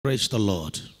Praise the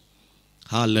Lord.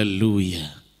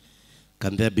 Hallelujah.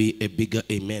 Can there be a bigger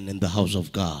amen in the house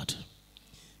of God?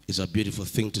 It's a beautiful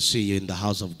thing to see you in the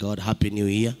house of God. Happy New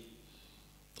Year.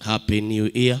 Happy New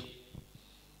Year.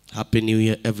 Happy New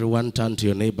Year. Everyone turn to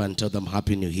your neighbor and tell them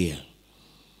Happy New Year.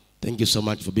 Thank you so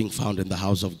much for being found in the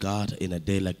house of God in a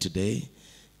day like today.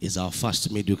 It's our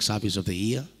first midweek service of the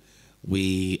year.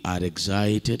 We are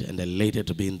excited and elated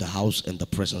to be in the house and the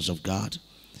presence of God.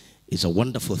 It's a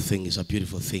wonderful thing. It's a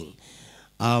beautiful thing.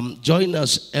 Join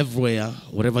us everywhere,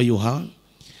 wherever you are.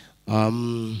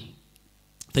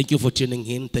 Thank you for tuning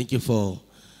in. Thank you for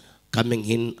coming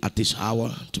in at this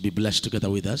hour to be blessed together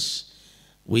with us.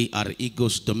 We are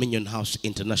Eagles Dominion House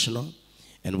International,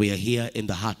 and we are here in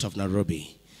the heart of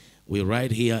Nairobi. We're right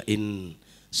here in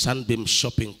Sunbeam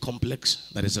Shopping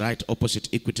Complex, that is right opposite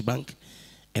Equity Bank,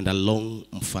 and along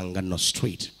Mfangano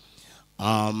Street.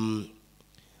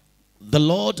 The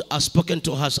Lord has spoken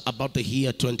to us about the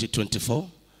year 2024.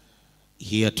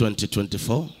 Year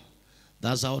 2024.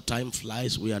 That's how time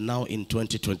flies. We are now in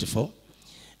 2024.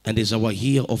 And it's our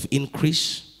year of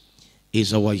increase.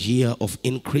 It's our year of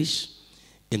increase.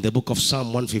 In the book of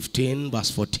Psalm 115,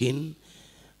 verse 14,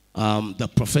 the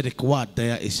prophetic word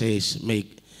there, it says, may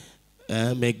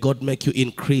God make you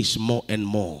increase more and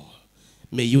more.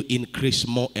 May you increase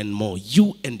more and more.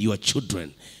 You and your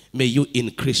children, may you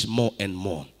increase more and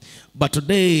more. But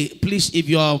today, please, if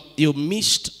you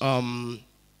missed our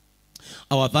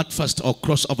that first or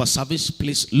crossover service,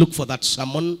 please look for that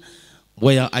sermon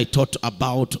where I taught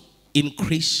about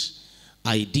increase.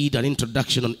 I did an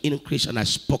introduction on increase, and I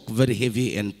spoke very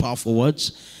heavy and powerful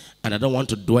words, and I don't want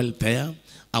to dwell there.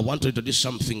 I want to introduce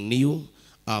something new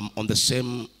on the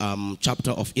same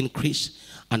chapter of increase,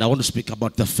 and I want to speak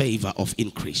about the favor of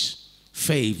increase.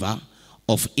 Favor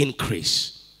of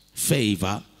increase.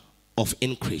 Favor of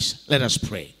increase. Let us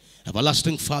pray.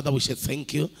 Everlasting Father, we say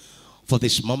thank you for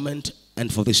this moment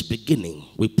and for this beginning.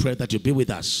 We pray that you be with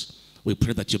us. We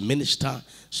pray that you minister.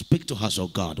 Speak to us, oh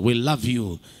God. We love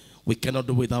you. We cannot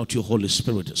do without you, Holy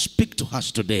Spirit. Speak to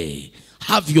us today.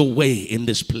 Have your way in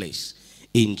this place.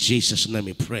 In Jesus' name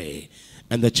we pray.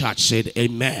 And the church said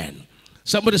amen.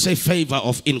 Somebody say favor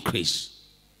of increase.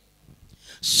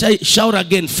 Shout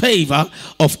again, favor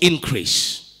of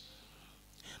increase.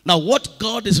 Now, what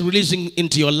God is releasing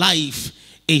into your life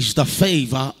is the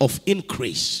favor of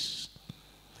increase.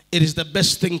 It is the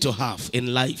best thing to have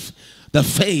in life, the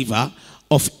favor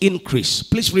of increase.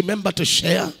 Please remember to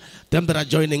share. Them that are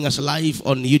joining us live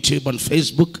on YouTube, on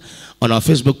Facebook, on our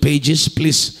Facebook pages,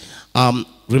 please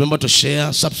remember to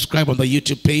share, subscribe on the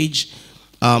YouTube page,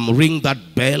 ring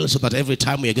that bell so that every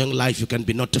time we are going live, you can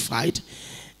be notified.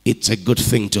 It's a good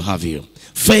thing to have you.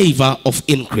 Favor of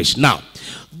increase. Now,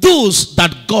 those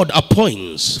that God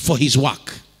appoints for his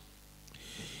work,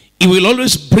 he will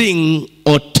always bring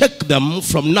or take them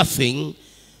from nothing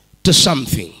to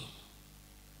something.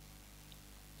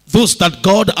 Those that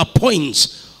God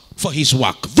appoints for his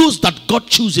work, those that God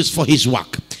chooses for his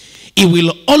work, he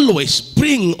will always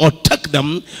bring or take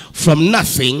them from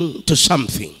nothing to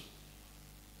something.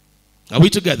 Are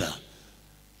we together?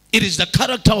 It is the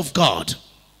character of God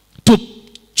to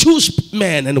choose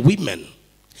men and women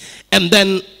and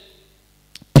then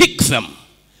pick them,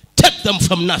 take them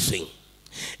from nothing,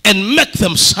 and make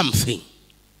them something.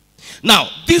 Now,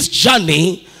 this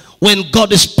journey, when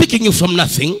God is picking you from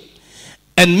nothing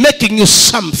and making you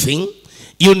something,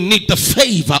 you need the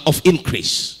favor of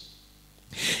increase.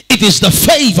 It is the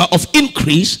favor of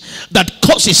increase that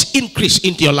causes increase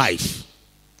into your life.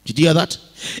 Did you hear that?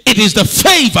 It is the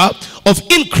favor of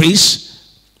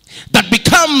increase that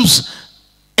becomes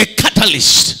a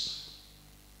catalyst.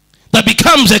 That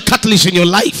becomes a catalyst in your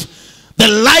life. The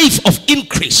life of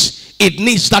increase, it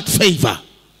needs that favor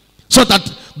so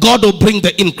that God will bring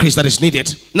the increase that is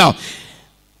needed. Now,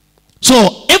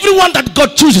 so everyone that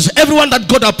God chooses, everyone that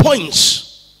God appoints,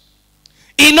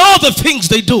 in all the things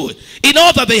they do, in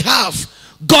all that they have,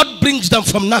 God brings them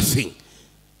from nothing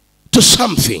to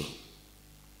something.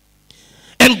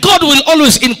 And God will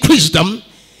always increase them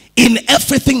in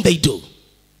everything they do.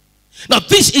 Now,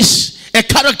 this is a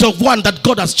character of one that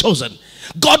God has chosen.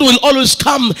 God will always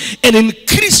come and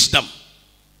increase them.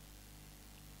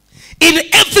 In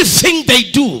everything they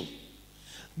do,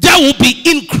 there will be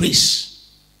increase.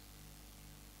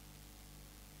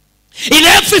 In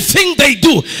everything they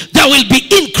do, there will be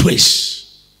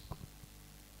increase.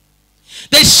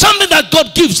 There's something that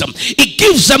God gives them. He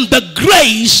gives them the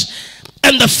grace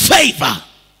and the favor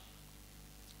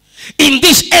in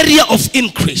this area of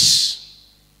increase.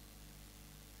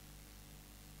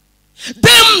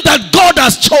 Them that God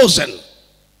has chosen,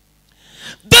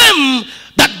 them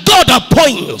that God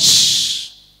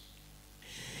appoints,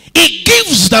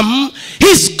 welcome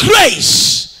his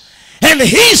grace and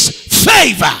his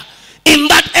favor in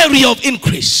that area of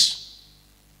increase.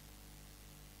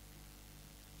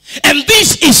 And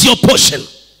this is your portion.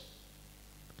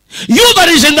 You that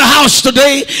is in the house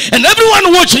today, and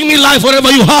everyone watching me live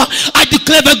wherever you are, I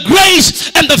declare the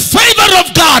grace and the favor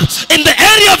of God in the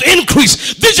area of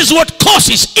increase. This is what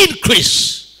causes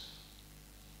increase.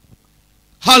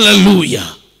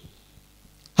 Hallelujah.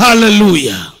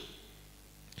 Hallelujah.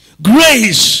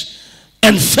 Grace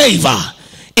and favor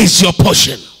is your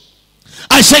portion.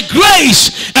 I say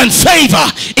grace and favor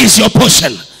is your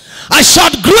portion. I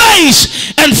shout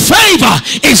grace and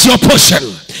favor is your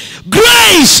portion.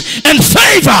 Grace and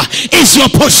favor is your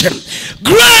portion.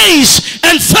 Grace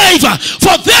and favor.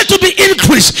 For there to be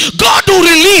increase, God will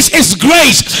release his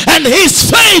grace and his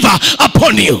favor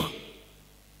upon you.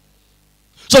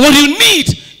 So what you need,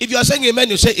 if you are saying amen,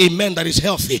 you say amen that is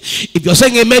healthy. If you are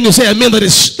saying amen, you say amen that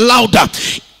is louder.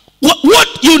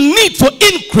 What you need for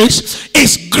increase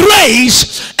is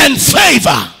grace and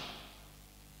favor.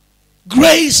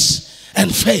 Grace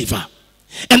and favor.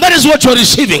 And that is what you're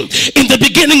receiving in the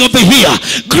beginning of the year.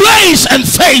 Grace and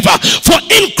favor for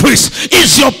increase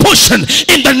is your portion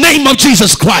in the name of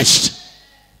Jesus Christ.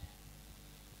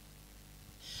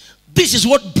 This is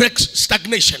what breaks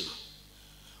stagnation.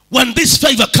 When this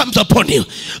favor comes upon you,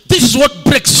 this is what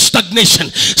breaks stagnation.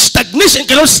 Stagnation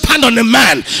cannot stand on a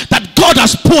man that God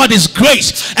has poured his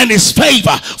grace and his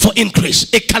favor for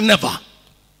increase. It can never.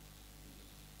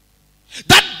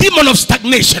 That demon of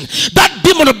stagnation, that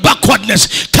demon of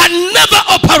backwardness can never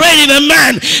operate in a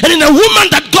man and in a woman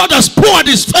that God has poured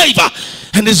his favor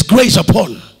and his grace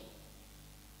upon.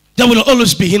 There will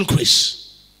always be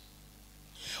increase.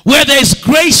 Where there is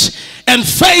grace and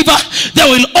favor, there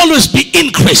will always be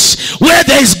increase. Where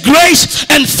there is grace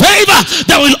and favor,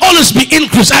 there will always be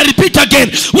increase. I repeat again,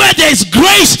 where there is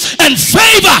grace and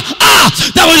favor,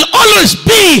 there will always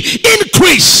be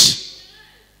increase.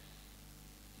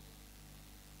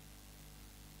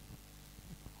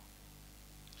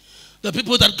 The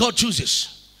people that God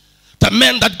chooses, the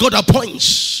men that God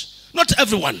appoints, not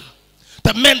everyone,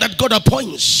 the men that God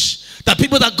appoints, the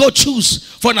people that God choose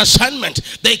for an assignment,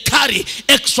 they carry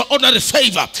extraordinary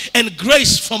favor and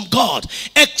grace from God.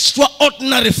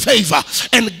 Extraordinary favor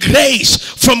and grace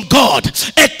from God.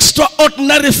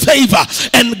 Extraordinary favor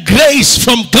and grace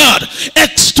from God.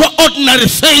 Extraordinary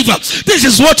favor. This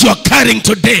is what you're carrying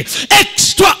today.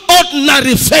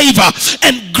 Extraordinary favor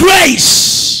and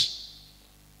grace.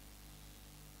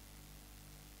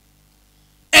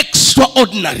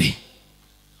 Extraordinary.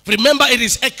 Remember, it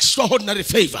is extraordinary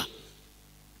favor,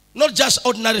 not just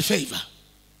ordinary favor.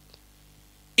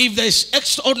 If there is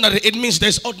extraordinary, it means there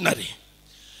is ordinary.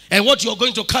 And what you're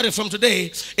going to carry from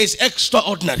today is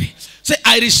extraordinary. Say,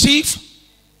 I receive.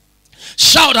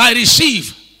 Shout, I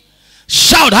receive.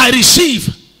 Shout, I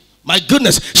receive. My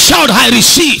goodness. Shout, I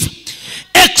receive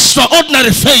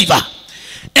extraordinary favor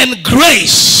and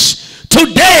grace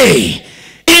today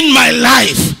in my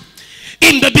life.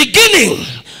 In the beginning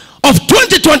of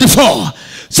 2024,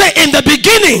 say, in the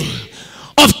beginning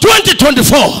of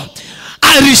 2024,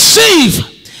 I receive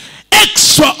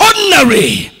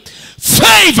extraordinary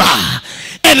favor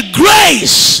and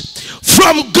grace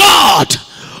from God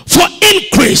for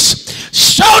increase.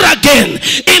 Shout again,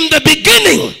 in the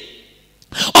beginning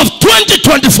of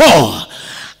 2024,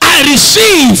 I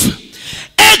receive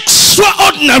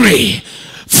extraordinary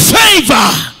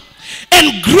favor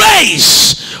and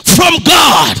grace from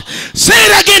God. Say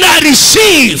it again, I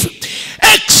receive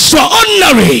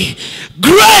extraordinary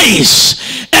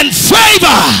grace and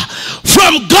favor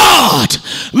from God.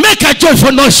 Make a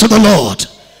joyful noise to the Lord.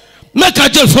 Make a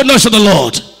joyful noise to the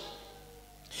Lord.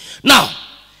 Now,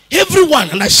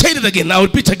 everyone, and I said it again, I'll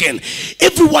repeat again,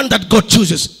 everyone that God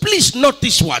chooses, please note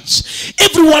these words.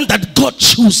 Everyone that God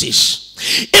chooses,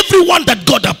 everyone that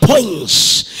God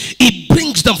appoints, He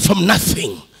brings them from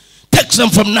nothing. Takes them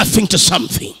from nothing to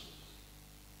something.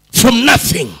 From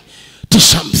nothing to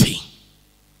something.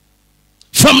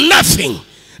 From nothing.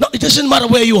 No, it doesn't matter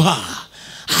where you are.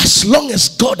 As long as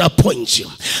God appoints you,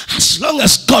 as long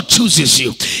as God chooses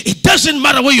you, it doesn't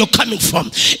matter where you're coming from.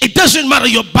 It doesn't matter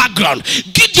your background.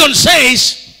 Gideon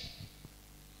says,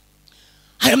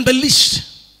 I am the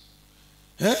least.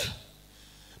 Huh?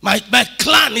 My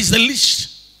clan is the least.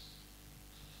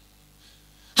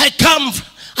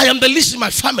 I am the least in my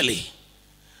family.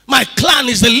 My clan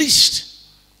is the least.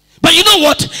 But you know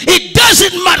what? It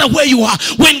doesn't matter where you are.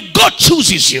 When God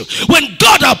chooses you, when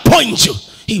God appoints you,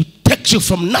 He takes you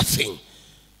from nothing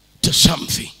to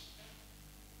something.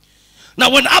 Now,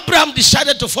 when Abraham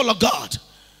decided to follow God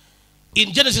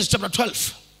in Genesis chapter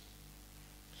 12,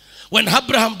 when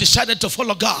Abraham decided to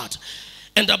follow God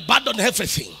and abandon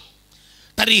everything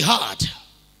that he had,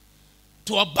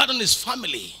 to abandon his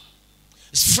family,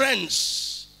 his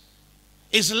friends,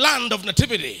 his land of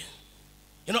nativity.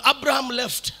 You know, Abraham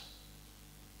left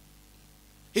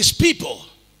his people.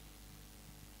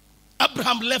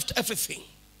 Abraham left everything.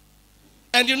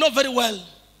 And you know very well,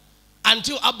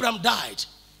 until Abraham died,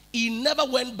 he never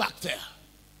went back there.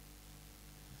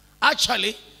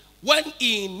 Actually, when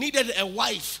he needed a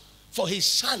wife for his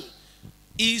son,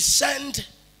 he sent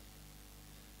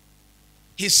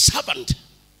his servant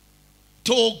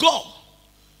to go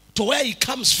to where he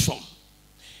comes from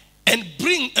and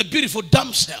bring a beautiful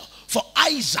damsel for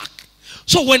Isaac.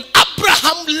 So when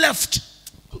Abraham left,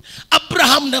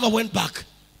 Abraham never went back.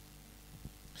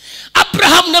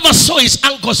 Abraham never saw his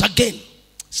uncles again.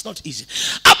 It's not easy.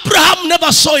 Abraham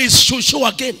never saw his shushu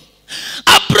again.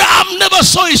 Abraham never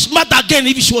saw his mother again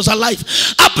if she was alive.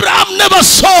 Abraham never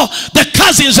saw the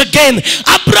cousins again.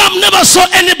 Abraham never saw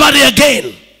anybody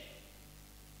again.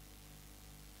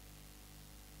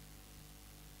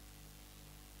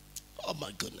 Oh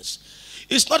my goodness.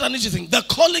 It's not an easy thing. The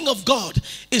calling of God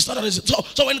is not an easy thing.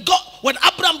 So when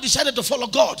Abraham decided to follow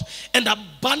God and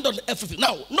abandon everything.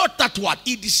 Now, not that word.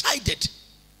 He decided.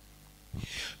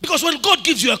 Because when God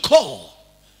gives you a call,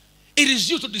 it is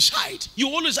you to decide. You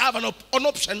always have an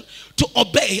option to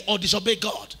obey or disobey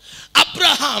God.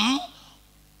 Abraham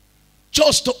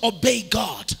chose to obey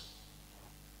God.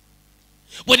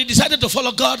 When he decided to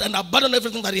follow God and abandon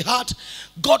everything that he had,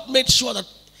 God made sure that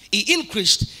he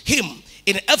increased him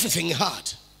in everything he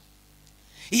had.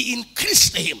 He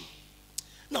increased him.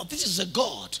 Now, this is a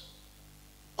God.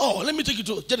 Oh, let me take you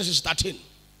to Genesis 13.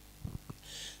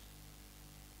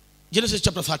 Genesis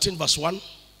chapter 13 verse 1.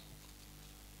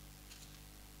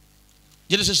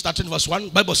 Genesis 13 verse 1.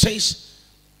 Bible says,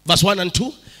 verse 1 and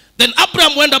 2. Then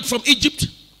Abraham went up from Egypt,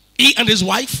 he and his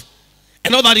wife,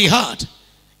 and all that he had,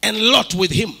 and Lot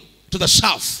with him to the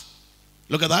south.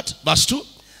 Look at that. Verse 2.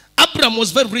 Abraham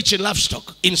was very rich in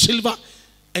livestock, in silver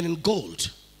and in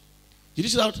gold. Did you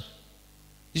see that? Did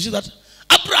you see that?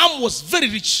 Abraham was very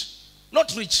rich.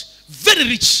 Not rich, very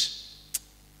rich.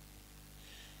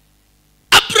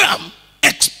 Abraham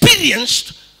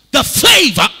experienced the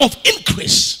favor of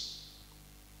increase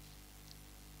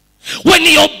when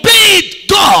he obeyed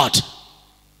God.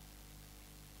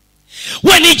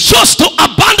 When he chose to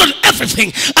abandon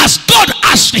everything as God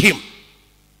asked him,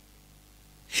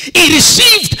 he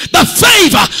received the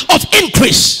favor of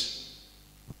increase.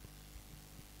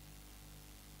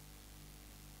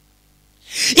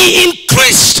 He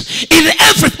increased in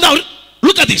everything. Now,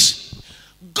 look at this.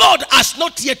 God has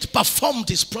not yet performed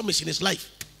his promise in his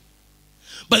life,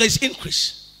 but there is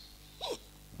increase.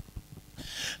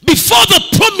 Before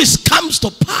the promise comes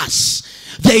to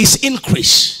pass, there is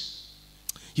increase.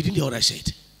 You didn't hear what I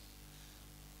said.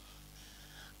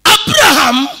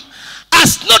 Abraham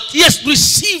has not yet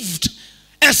received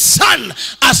a son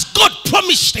as God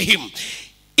promised him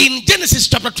in Genesis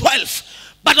chapter 12.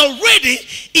 But already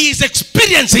he is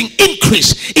experiencing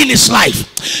increase in his life.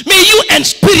 May you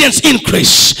experience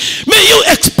increase. May you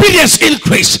experience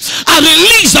increase. I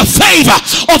release the favor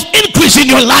of increase in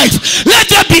your life. Let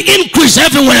there be increase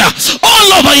everywhere, all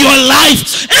over your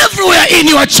life, everywhere in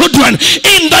your children.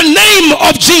 In the name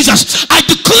of Jesus, I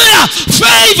declare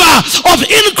favor of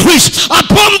increase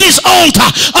upon this altar,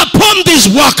 upon this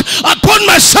work, upon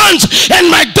my sons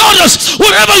and my daughters,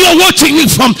 wherever you're watching me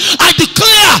from. I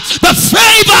declare the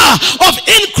favor of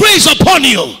increase upon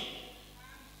you.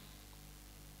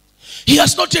 He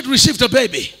has not yet received a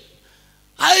baby.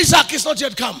 Isaac is not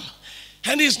yet come,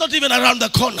 and he's not even around the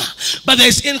corner, but there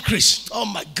is increase. Oh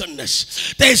my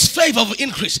goodness, there is favor of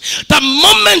increase. The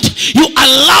moment you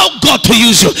allow God to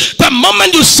use you, the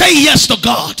moment you say yes to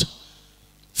God,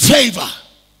 favor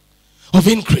of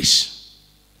increase.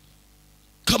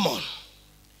 Come on.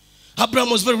 Abraham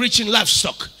was very rich in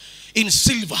livestock, in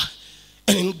silver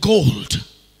and in gold.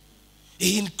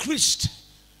 He increased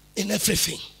in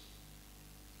everything.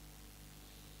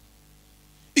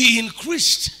 He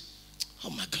increased. Oh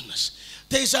my goodness.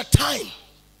 There is a time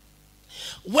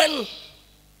when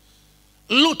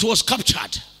Lot was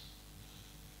captured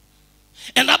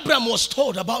and Abraham was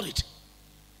told about it.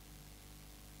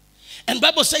 And the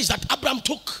Bible says that Abraham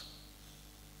took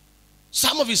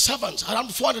some of his servants,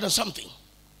 around 400 and something,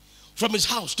 from his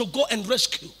house to go and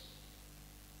rescue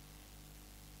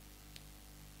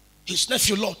his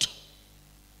nephew Lot.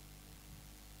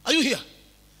 Are you here?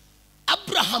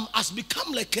 Abraham has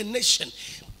become like a nation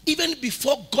even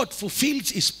before God fulfills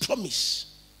his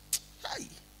promise.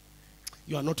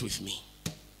 You are not with me.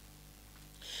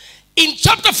 In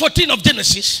chapter 14 of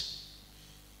Genesis,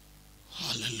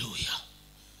 Hallelujah.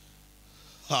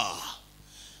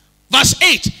 Verse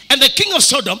 8. And the king of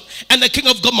Sodom, and the king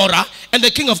of Gomorrah, and the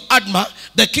king of Admah,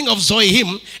 the king of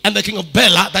Zoahim, and the king of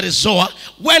Bela, that is Zoar,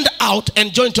 went out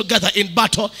and joined together in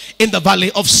battle in the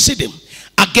valley of Siddim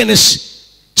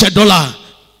against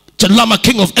Chedorlaomer,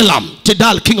 king of Elam,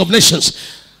 Tidal, king of nations,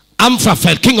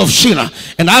 Amphraphel, king of Shira,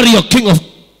 and Ariok, king of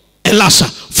Elasa.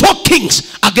 4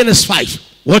 kings against 5.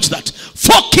 Watch that.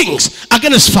 4 kings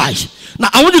against 5. Now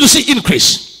I want you to see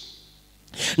increase.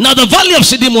 Now the valley of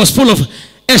Siddim was full of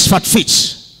Ephrat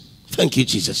figs. Thank you,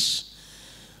 Jesus.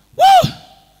 Woo!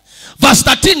 Verse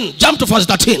 13. Jump to verse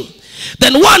 13.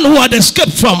 Then one who had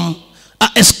escaped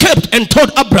and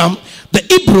told Abram the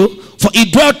Hebrew, for he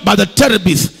dwelt by the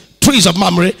terebinth trees of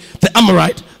Mamre, the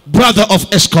Amorite, brother of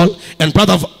Eshcol and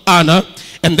brother of Anna,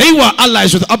 and they were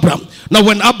allies with Abram. Now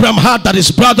when Abram heard that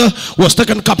his brother was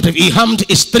taken captive, he harmed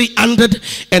his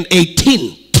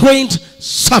 318 trained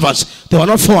servants. They were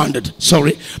not 400,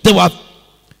 sorry. They were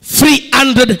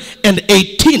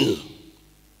 318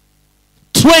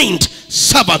 trained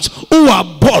servants who were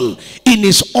born in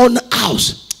his own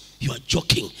house. You are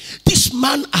joking. This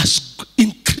man has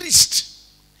increased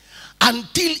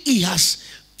until he has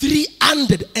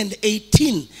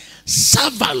 318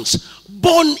 servants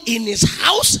born in his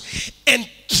house and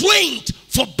trained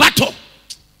for battle.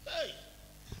 Hey.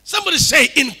 Somebody say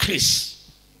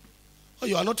increase. Oh,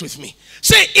 you are not with me.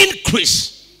 Say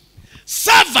increase.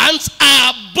 Servants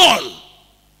are born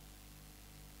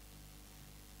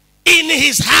in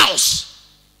his house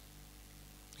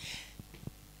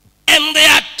and they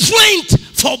are trained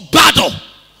for battle.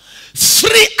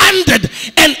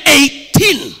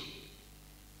 318.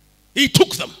 He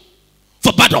took them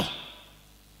for battle.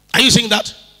 Are you seeing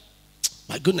that?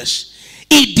 My goodness.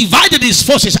 He divided his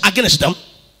forces against them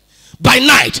by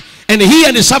night, and he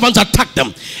and his servants attacked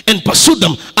them and pursued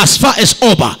them as far as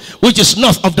Oba, which is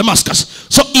north of Damascus.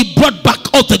 So he brought back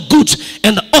all the goods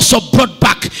and also brought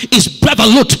back his brother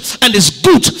Lot and his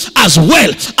goods, as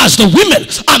well as the women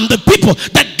and the people.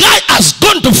 The guy has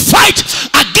gone to fight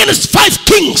against 5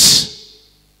 kings.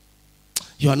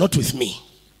 You are not with me.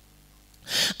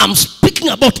 I'm speaking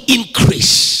about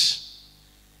increase.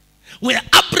 Where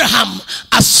Abraham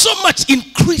has so much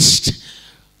increased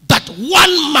that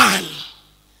one man,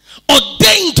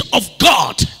 ordained of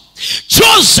God,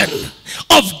 chosen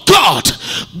of God,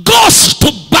 goes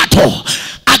to battle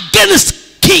against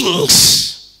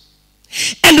kings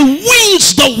and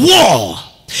wins the war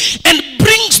and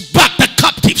brings back the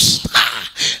captives.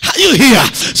 Are you here?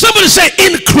 Somebody say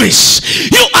increase.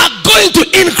 You are going to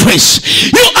increase.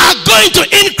 You are going to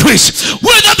increase.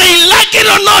 Whether they like it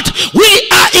or not, we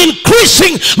are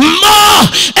increasing more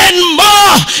and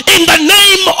more in the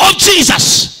name of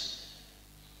Jesus.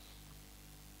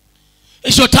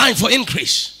 It's your time for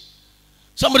increase.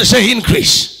 Somebody say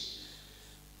increase.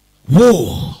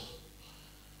 Whoa.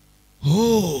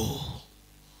 Oh.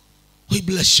 We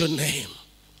bless your name.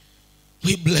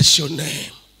 We bless your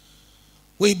name.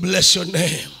 We bless your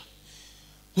name.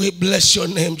 We bless your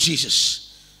name, Jesus.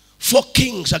 4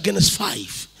 kings against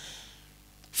 5.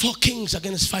 4 kings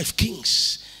against 5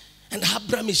 kings. And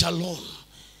Abram is alone.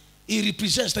 He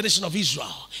represents the nation of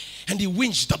Israel. And he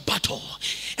wins the battle.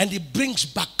 And he brings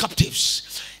back captives.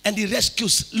 And he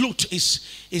rescues Lot,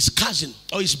 his cousin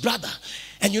or his brother.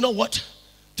 And you know what?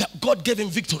 God gave him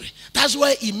victory. That's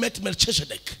why he met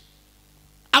Melchizedek.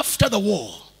 After the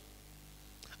war,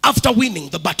 after winning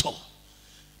the battle,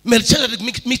 Melchizedek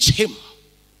meets him,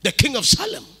 the king of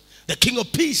Salem, the king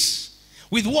of peace.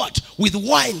 With what? With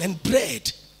wine and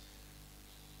bread.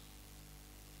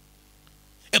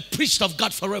 A priest of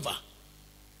God forever,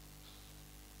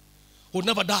 who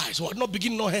never dies, who had no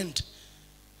beginning, no end.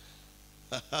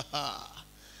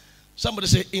 Somebody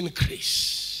say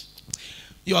increase.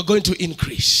 You are going to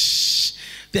increase.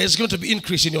 There's going to be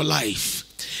increase in your life.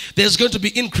 There's going to be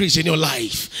increase in your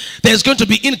life. There's going to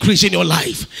be increase in your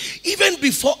life. Even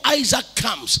before Isaac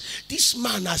comes, this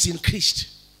man has increased.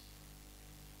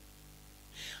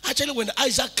 Actually, when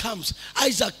Isaac comes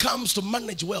to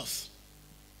manage wealth.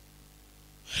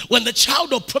 When the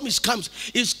child of promise comes,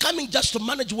 he's coming just to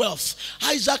manage wealth.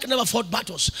 Isaac never fought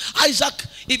battles. Isaac,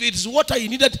 if it is water he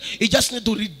needed, he just needed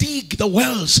to redig the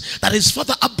wells that his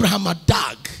father Abraham had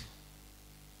dug.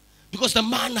 Because the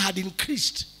man had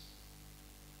increased.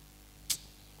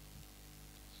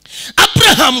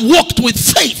 Abraham walked with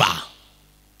favor.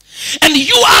 And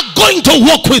you are going to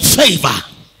walk with favor.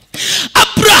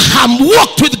 Abraham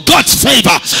walked with God's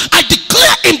favor. I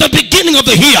declare in the beginning of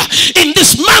the year, in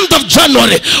this month of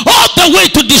January, all the way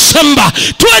to December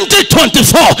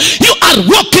 2024. You are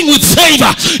walking with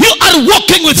favor. You are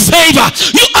walking with favor.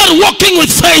 You are walking with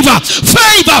favor.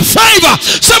 Favor, favor.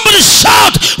 Somebody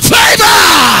shout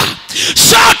favor.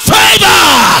 Shout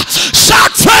favor.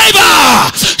 Shout favor.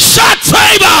 Shout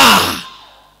favor.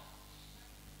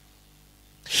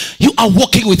 You are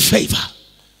walking with favor.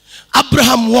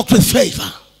 Abraham walked with favor.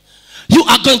 You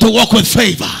are going to walk with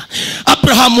favor.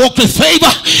 Abraham walked with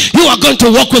favor. You are going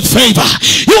to walk with favor.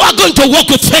 You are going to walk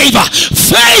with favor.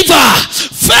 Favor.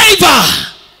 Favor.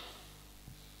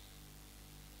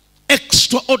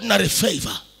 Extraordinary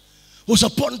favor was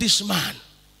upon this man.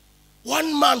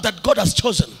 One man that God has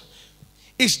chosen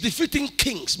is defeating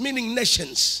kings, meaning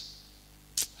nations.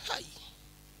 Hi.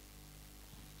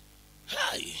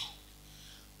 Hi.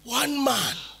 One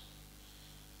man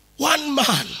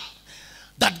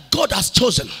that God has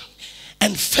chosen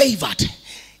and favored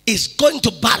is going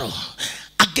to battle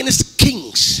against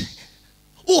kings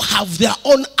who have their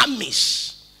own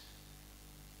armies,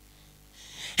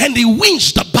 and he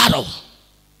wins the battle.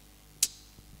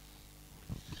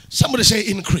 Somebody say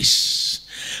increase.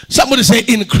 Somebody say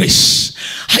increase.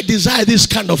 I desire this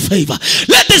kind of favor.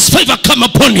 Let this favor come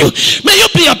upon you. May you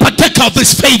be a partaker of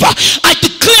this favor. I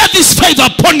declare this favor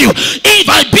upon you. If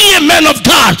I be a man of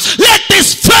God, let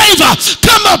this favor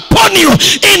come upon you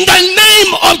in the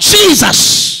name of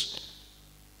Jesus.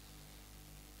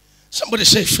 Somebody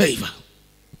say favor.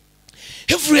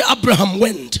 Every Abraham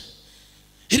went,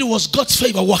 it was God's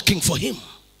favor working for him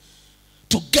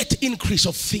to get increase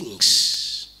of things.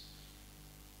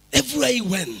 Everywhere he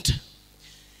went,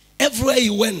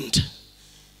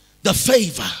 the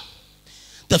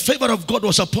favor of God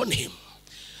was upon him.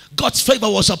 God's favor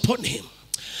was upon him.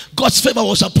 God's favor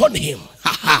was upon him.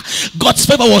 God's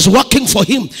favor was working for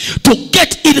him to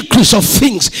get increase of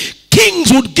things.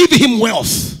 Kings would give him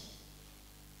wealth.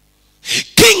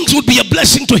 Kings would be a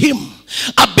blessing to him.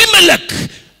 Abimelech,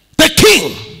 the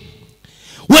king,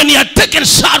 when he had taken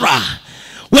Sarah,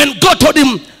 when God told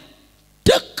him,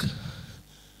 take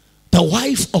the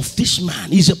wife of this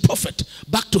man, he's a prophet,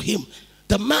 back to him.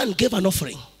 The man gave an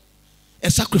offering, a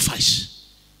sacrifice.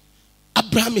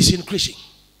 Abraham is increasing.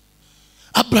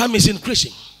 Abraham is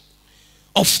increasing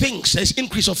of things. There's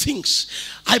increase of things.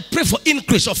 I pray for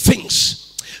increase of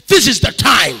things. This is the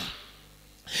time.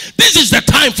 This is the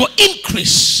time for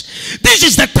increase. This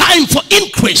is the time for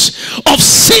increase of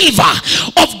silver,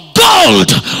 of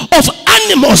gold, of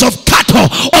animals, of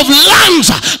cattle, of lambs.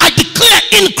 I declare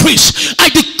increase. I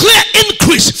declare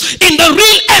increase in the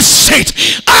real estate.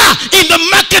 In the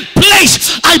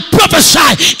marketplace, I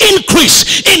prophesy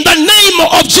increase in the name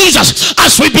of Jesus.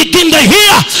 As we begin the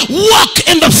year, walk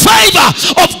in the favor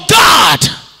of God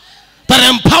that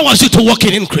empowers you to walk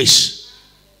in increase.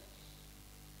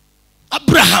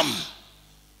 Abraham,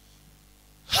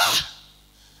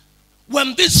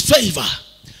 when this favor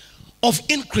of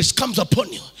increase comes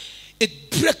upon you, it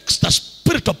breaks the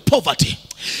spirit of poverty.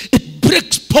 It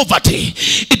breaks poverty.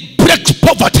 It breaks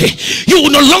poverty. You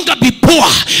will no longer be poor.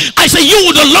 I say you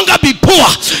will no longer be poor.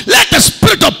 Let the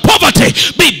spirit of poverty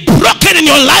be broken in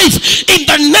your life in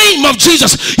the name of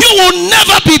Jesus. You will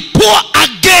never be poor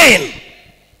again.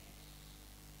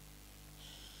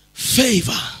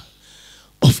 Favor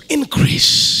of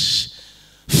increase.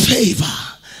 Favor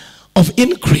of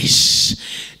increase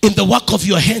in the work of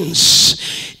your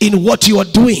hands, in what you are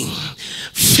doing.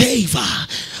 Favor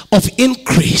of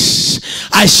increase.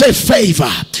 I say favor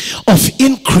of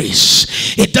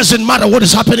increase. It doesn't matter what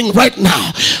is happening right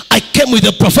now. I came with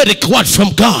a prophetic word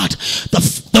from God.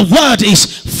 The word is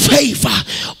favor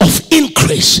of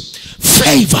increase.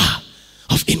 Favor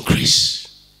of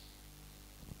increase.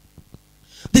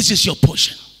 This is your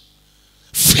portion.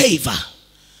 Favor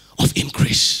of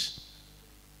increase.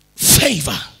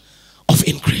 Favor of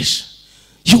increase.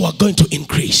 You are going to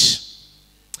increase.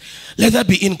 Let there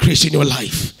be increase in your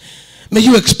life. May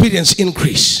you experience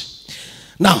increase.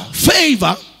 Now,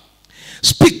 favor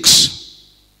speaks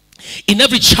in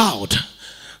every child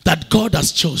that God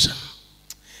has chosen.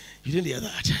 You didn't hear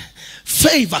that?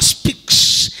 Favor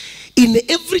speaks in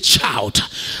every child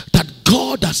that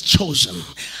God has chosen.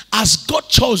 Has God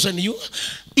chosen you?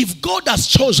 If God has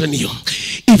chosen you,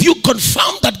 if you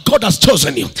confirm that God has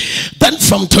chosen you, then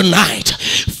from tonight,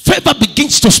 favor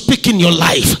begins to speak in your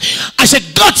life. I said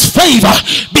God's favor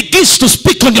begins to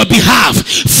speak on your behalf.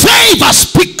 Favor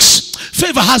speaks.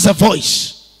 Favor has a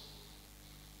voice.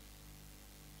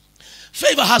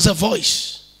 Favor has a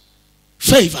voice.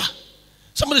 Favor.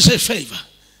 Somebody say favor.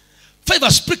 Favor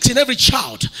speaks in every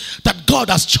child that God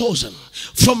has chosen.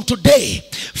 From today,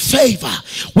 favor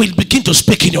will begin to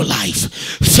speak in your life.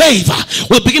 Favor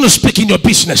will begin to speak in your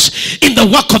business, in the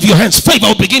work of your hands. Favor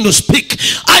will begin to speak.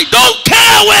 I don't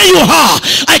care where you are.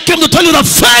 I came to tell you that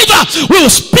favor will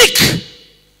speak.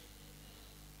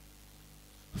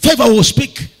 Favor will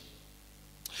speak.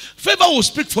 Favor will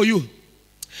speak for you.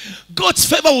 God's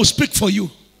favor will speak for you.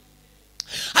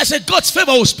 I said God's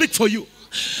favor will speak for you.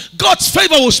 God's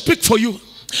favor will speak for you.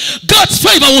 God's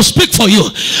favor will speak for you.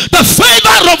 The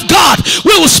favor of God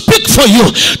will speak for you.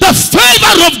 The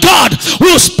favor of God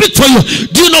will speak for you.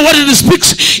 Do you know what it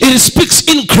speaks? It speaks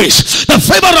increase. The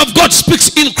favor of God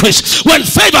speaks increase. When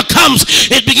favor comes,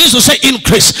 it begins to say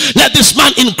increase. Let this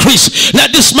man increase.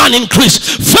 Let this man increase.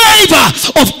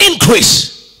 Favor of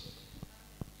increase.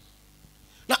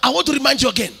 Now I want to remind you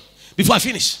again, before I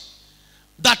finish,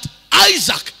 that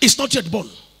Isaac is not yet born.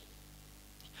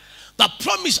 The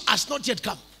promise has not yet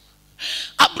come.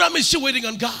 Abraham is still waiting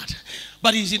on God,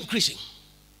 but he's increasing.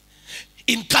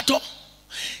 In cattle,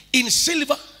 in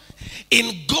silver,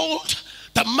 in gold,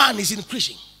 the man is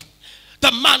increasing.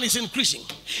 The man is increasing.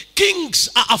 Kings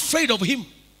are afraid of him.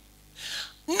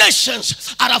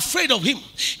 Nations are afraid of him.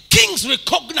 Kings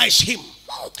recognize him.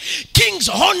 Kings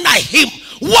honor him.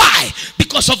 Why?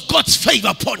 Because of God's favor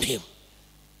upon him.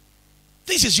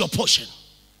 This is your portion.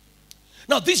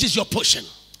 Now this is your portion.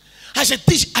 I said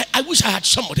this, I wish I had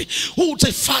somebody who would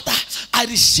say, Father, I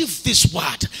received this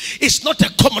word. It's not a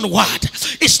common word.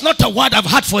 It's not a word I've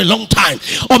had for a long time.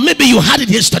 Or maybe you had it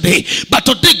yesterday, but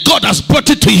today God has brought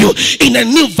it to you in a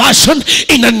new version,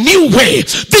 in a new way.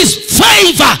 This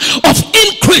favor of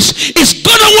increase is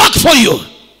going to work for you.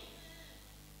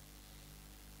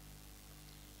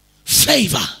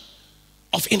 Favor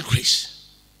of increase.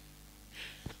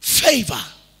 Favor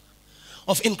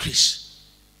of increase.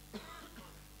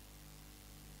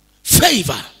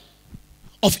 Favor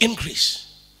of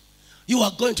increase. You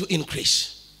are going to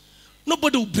increase.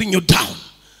 Nobody will bring you down.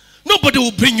 Nobody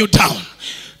will bring you down.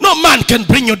 No man can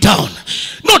bring you down.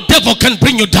 No devil can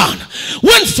bring you down.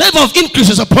 When favor of increase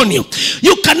is upon you,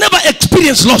 you can never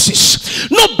experience losses.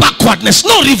 No backwardness,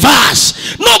 no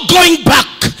reverse, no going back.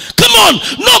 Come on,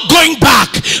 no going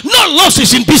back, no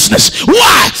losses in business.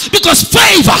 Why? Because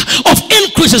favor of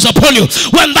increase is upon you.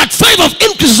 When that favor of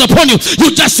increase is upon you,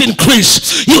 you just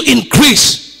increase. You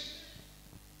increase.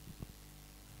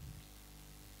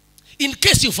 In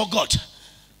case you forgot,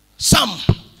 Psalm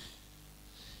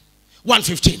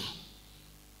 115.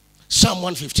 Psalm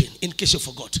 115. In case you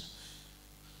forgot.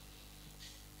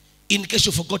 In case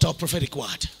you forgot our prophetic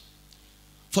word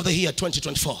for the year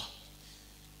 2024.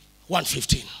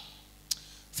 115.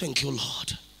 Thank you,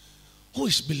 Lord. Who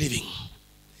is believing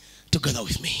together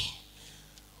with me?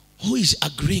 Who is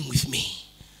agreeing with me?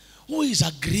 Who is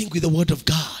agreeing with the word of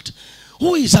God?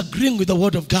 Who is agreeing with the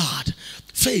word of God?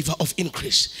 Favor of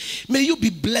increase. May you be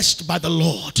blessed by the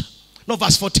Lord. No,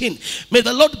 verse 14. May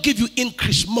the Lord give you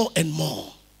increase more and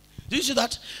more. Do you see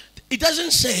that? It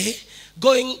doesn't say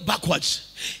going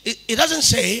backwards. It doesn't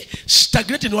say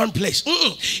stagnate in one place.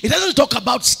 It doesn't talk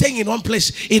about staying in one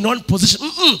place, in one position.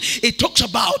 It talks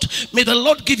about may the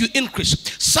Lord give you increase.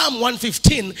 Psalm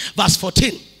 115 verse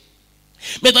 14.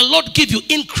 May the Lord give you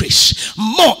increase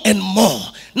more and more.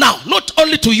 Now, not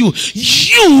only to you,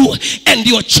 you and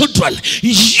your children.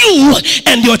 You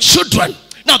and your children.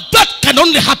 Now, that can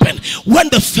only happen when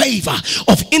the favor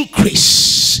of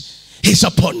increase is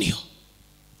upon you.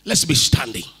 Let's be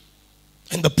standing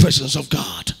in the presence of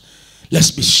God.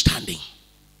 Let's be standing.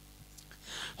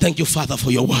 Thank you, Father, for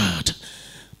your word.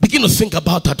 Begin to think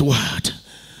about that word.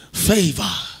 Favor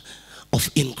of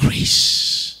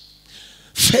increase.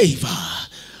 Favor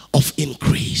of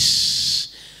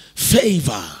increase.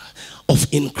 Favor of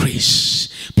increase.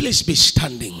 Please be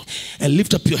standing and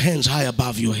lift up your hands high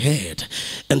above your head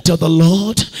and tell the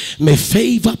Lord, may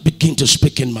favor begin to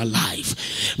speak in my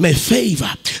life. May favor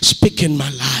speak in my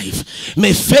life.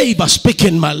 May favor speak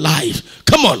in my life.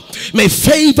 Come on. May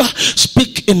favor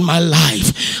speak in my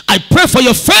life. I pray for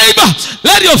your favor.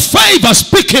 Let your favor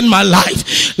speak in my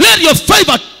life. Let your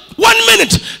favor, 1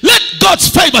 minute, let God's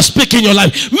favor speak in your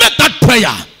life. Make that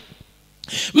prayer.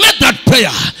 Make that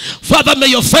prayer. Father, may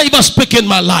your favor speak in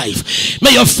my life.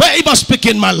 May your favor speak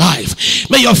in my life.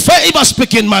 May your favor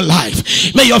speak in my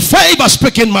life. May your favor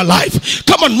speak in my life.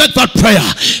 Come on, make that prayer.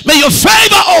 May your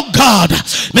favor, oh God.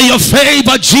 May your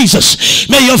favor, Jesus.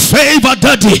 May your favor,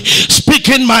 Daddy, speak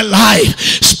in my life.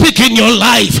 Speak in your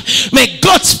life. May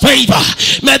God's favor,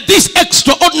 may this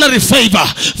extraordinary favor,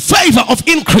 favor of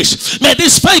increase, may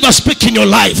this favor speak in your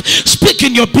life. speak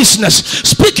in your business,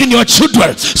 speak in your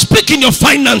children, speak in your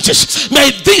finances.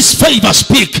 May this favor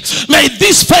speak. May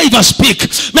this favor speak.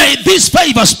 May this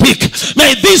favor speak.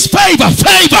 May this favor.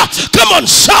 Come on,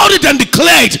 shout it and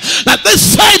declare it. That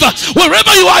this favor,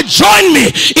 wherever you are, join me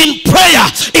in prayer,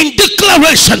 in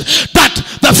declaration, that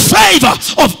the favor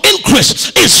of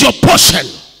increase is your portion.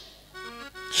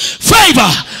 Favor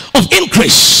of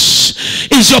increase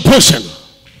is your portion.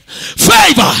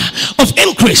 Favor of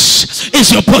increase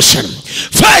is your portion.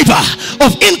 Favor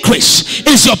of increase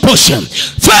is your portion.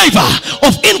 Favor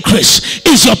of increase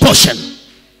is your portion.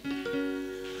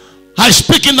 I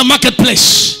speak in the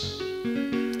marketplace.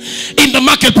 In the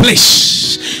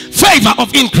marketplace, favor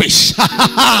of increase. You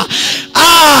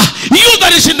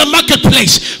that is in the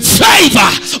marketplace,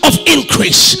 favor of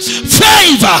increase.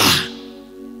 Favor.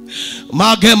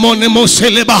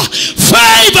 Favor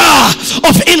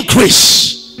of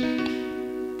increase.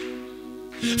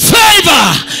 Favor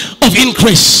of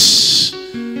increase.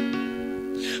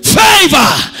 Favor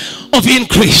of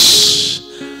increase.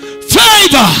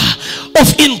 Favor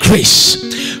of increase.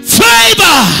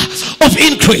 Favor of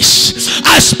increase.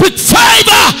 I speak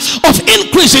favor of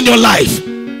increase in your life.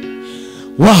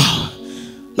 Wow.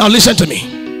 Now listen to me.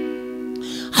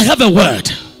 I have a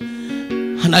word,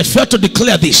 and I felt to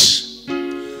declare this.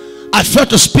 I felt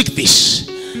to speak this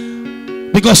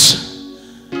because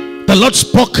the Lord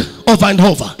spoke over and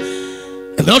over,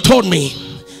 and the Lord told me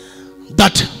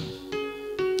that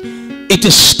it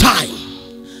is time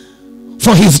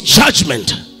for his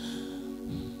judgment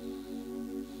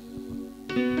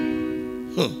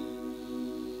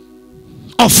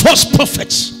of false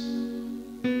prophets.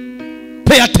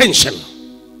 Pay attention.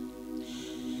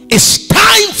 It's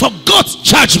time for God's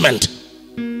judgment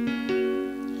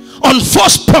on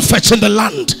false prophets in the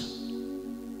land.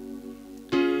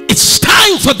 It's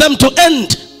time for them to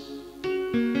end.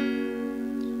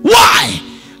 Why?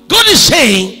 God is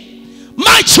saying,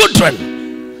 my children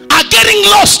are getting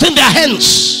lost in their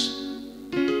hands,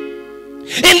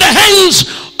 in the hands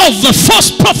of the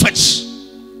false prophets.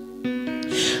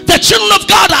 The children of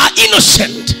God are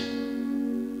innocent.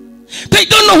 They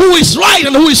don't know who is right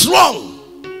and who is wrong.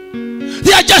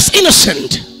 They are just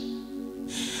innocent.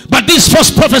 But these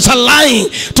false prophets are lying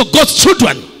to God's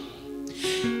children,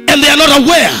 and they are not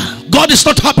aware. God is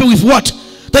not happy with what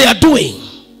they are doing.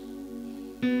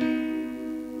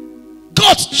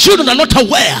 God's children are not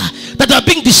aware that they are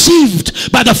being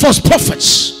deceived by the false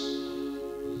prophets,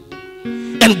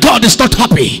 and God is not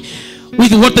happy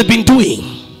with what they've been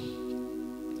doing.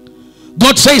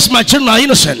 God says, my children are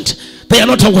innocent. They are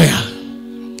not aware.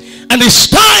 And it's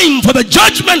time for the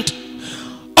judgment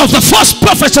of the false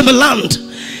prophets in the land.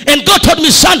 And God told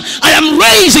me, son, I am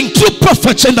raising two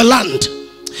prophets in the land.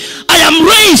 I am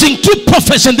raising two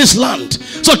prophets in this land.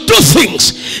 So two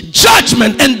things: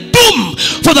 judgment and doom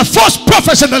for the false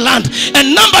prophets in the land.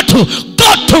 And number two,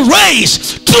 God to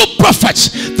raise two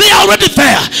prophets. They are already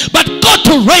there, but God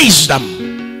to raise them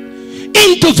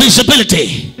into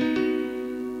visibility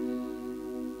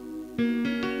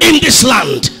in this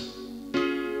land.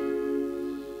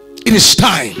 It is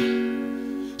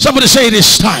time. Somebody say, it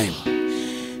is time.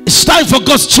 It's time for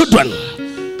God's children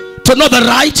to know the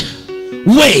right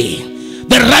way,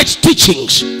 the right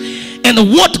teachings, and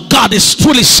what God is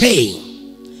truly saying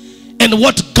and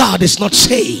what God is not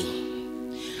saying.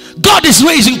 God is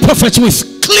raising prophets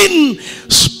with clean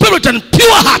spirit and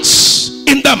pure hearts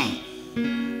in them.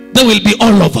 They will be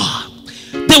all over.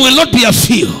 They will not be a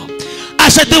few. I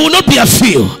said they will not be a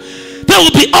few. They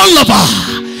will be all over.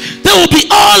 They will be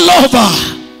all over.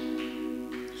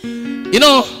 You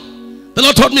know, the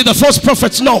Lord told me the false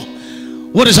prophets know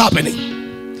what is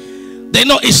happening. They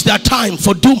know it's their time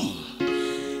for doom.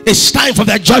 It's time for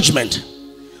their judgment.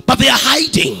 But they are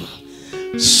hiding.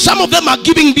 Some of them are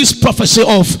giving this prophecy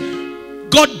of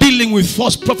God dealing with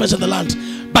false prophets in the land.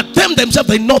 But them themselves,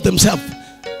 they know themselves.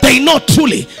 They know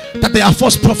truly that they are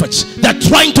false prophets. They are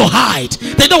trying to hide.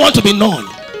 They don't want to be known.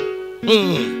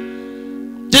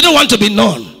 They don't want to be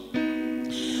known.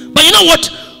 But you know what?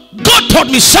 God told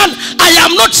me, son, I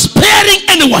am not sparing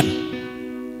anyone.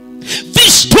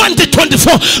 This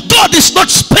 2024, God is not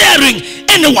sparing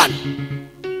anyone.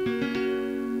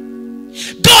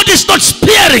 God is not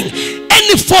sparing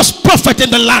any false prophet in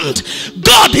the land.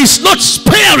 God is not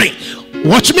sparing.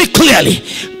 Watch me clearly.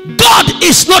 God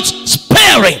is not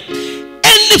sparing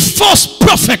any false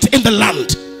prophet in the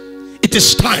land. It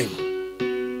is time.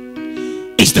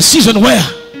 It's the season where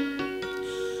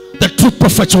the true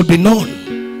prophets will be known.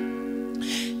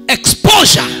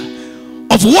 Exposure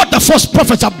of what the false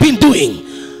prophets have been doing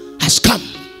has come.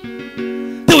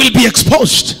 They will be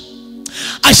exposed.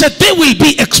 I said they will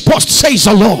be exposed, says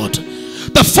the Lord.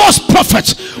 The the false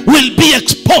prophets will be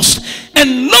exposed,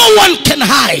 and no one can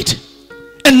hide,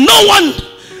 and no one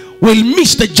will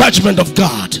miss the judgment of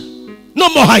God. No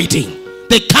more hiding.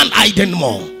 They can't hide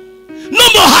anymore. No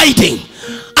more hiding.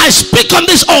 I speak on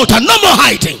this altar. No more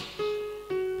hiding.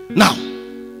 Now,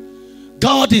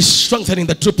 God is strengthening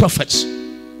the true prophets,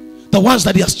 the ones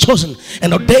that he has chosen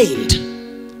and ordained.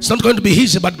 It's not going to be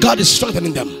easy, but God is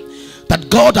strengthening them,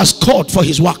 that God has called for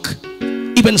his work,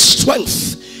 even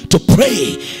strength to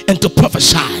pray and to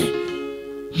prophesy.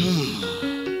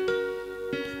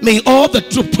 May all the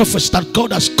true prophets that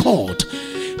God has called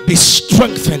be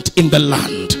strengthened in the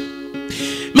land.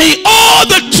 May all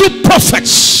the true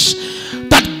prophets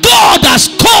that God has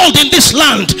called in this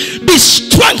land be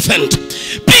strengthened.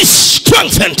 Be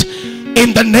strengthened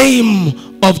in the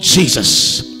name of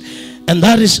Jesus. And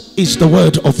that is the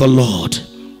word of the Lord.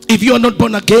 If you are not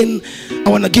born again, I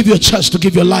want to give you a chance to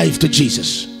give your life to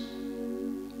Jesus.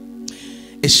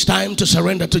 It's time to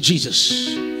surrender to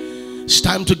Jesus. It's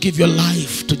time to give your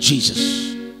life to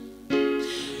Jesus.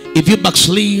 If you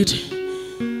backslid,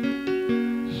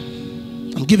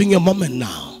 I'm giving you a moment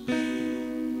now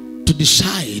to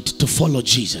decide to follow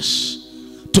Jesus,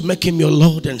 to make him your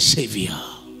Lord and Savior.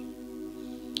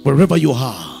 Wherever you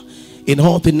are, in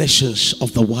all the nations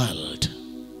of the world,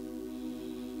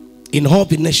 in all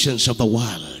the nations of the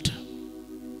world,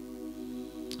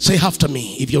 say after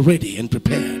me if you're ready and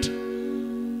prepared.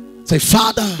 Say,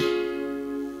 Father,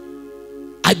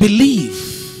 I believe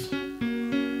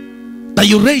that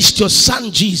you raised your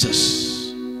son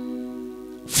Jesus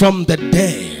from the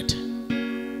dead.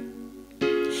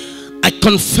 I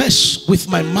confess with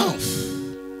my mouth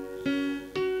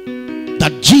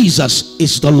that Jesus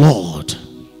is the Lord.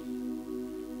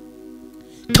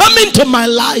 Come into my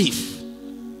life,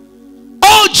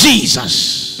 oh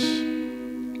Jesus.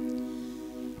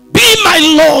 Be my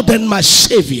Lord and my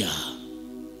Savior.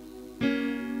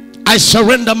 I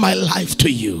surrender my life to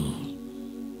you.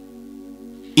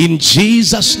 In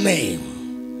Jesus'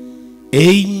 name,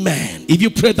 amen. If you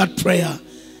pray that prayer,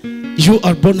 you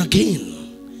are born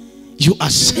again. You are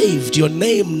saved. Your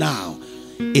name now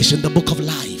is in the book of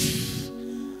life.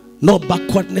 No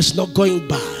backwardness, no going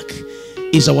back.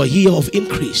 Is our year of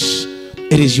increase.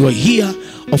 It is your year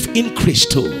of increase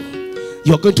too.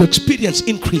 You are going to experience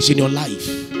increase in your life.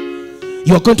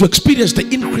 You are going to experience the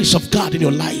increase of God in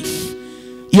your life.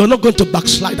 You are not going to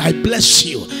backslide. I bless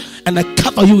you and I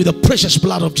cover you with the precious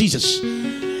blood of Jesus.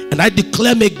 And I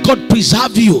declare, may God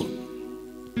preserve you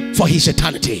for his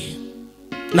eternity.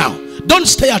 Now, don't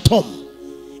stay at home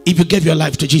if you gave your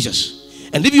life to Jesus.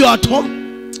 And if you are at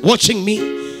home watching me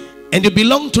and you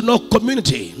belong to no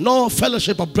community, no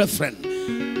fellowship of brethren,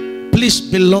 please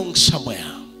belong somewhere.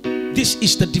 This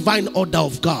is the divine order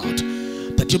of God,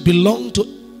 that you belong to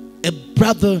a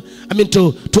brother,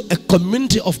 to a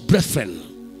community of brethren.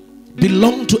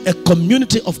 Belong to a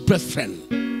community of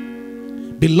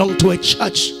brethren. Belong to a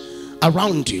church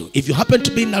around you. If you happen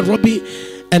to be in Nairobi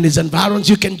and its environs,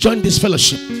 you can join this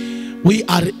fellowship. We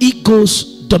are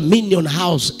Eagles Dominion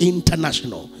House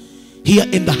International, here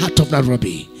in the heart of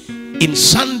Nairobi, in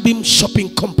Sunbeam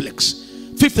Shopping Complex,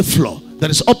 5th floor. That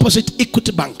is opposite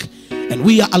Equity Bank, and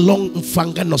we are along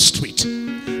Mfangano Street.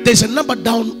 There's a number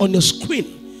down on your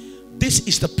screen. This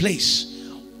is the place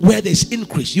where there's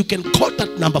increase. You can call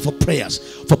that number for prayers,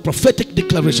 for prophetic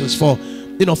declarations, for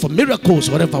miracles,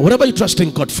 whatever you trust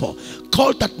in God for.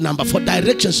 Call that number for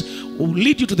directions. Will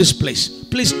lead you to this place.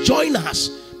 Please join us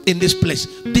in this place.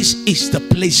 This is the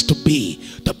place to be,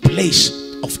 the place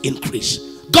of increase.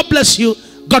 God bless you.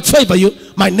 God favor you.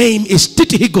 My name is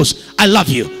Titi. I love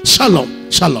you. Shalom,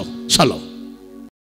 shalom, shalom.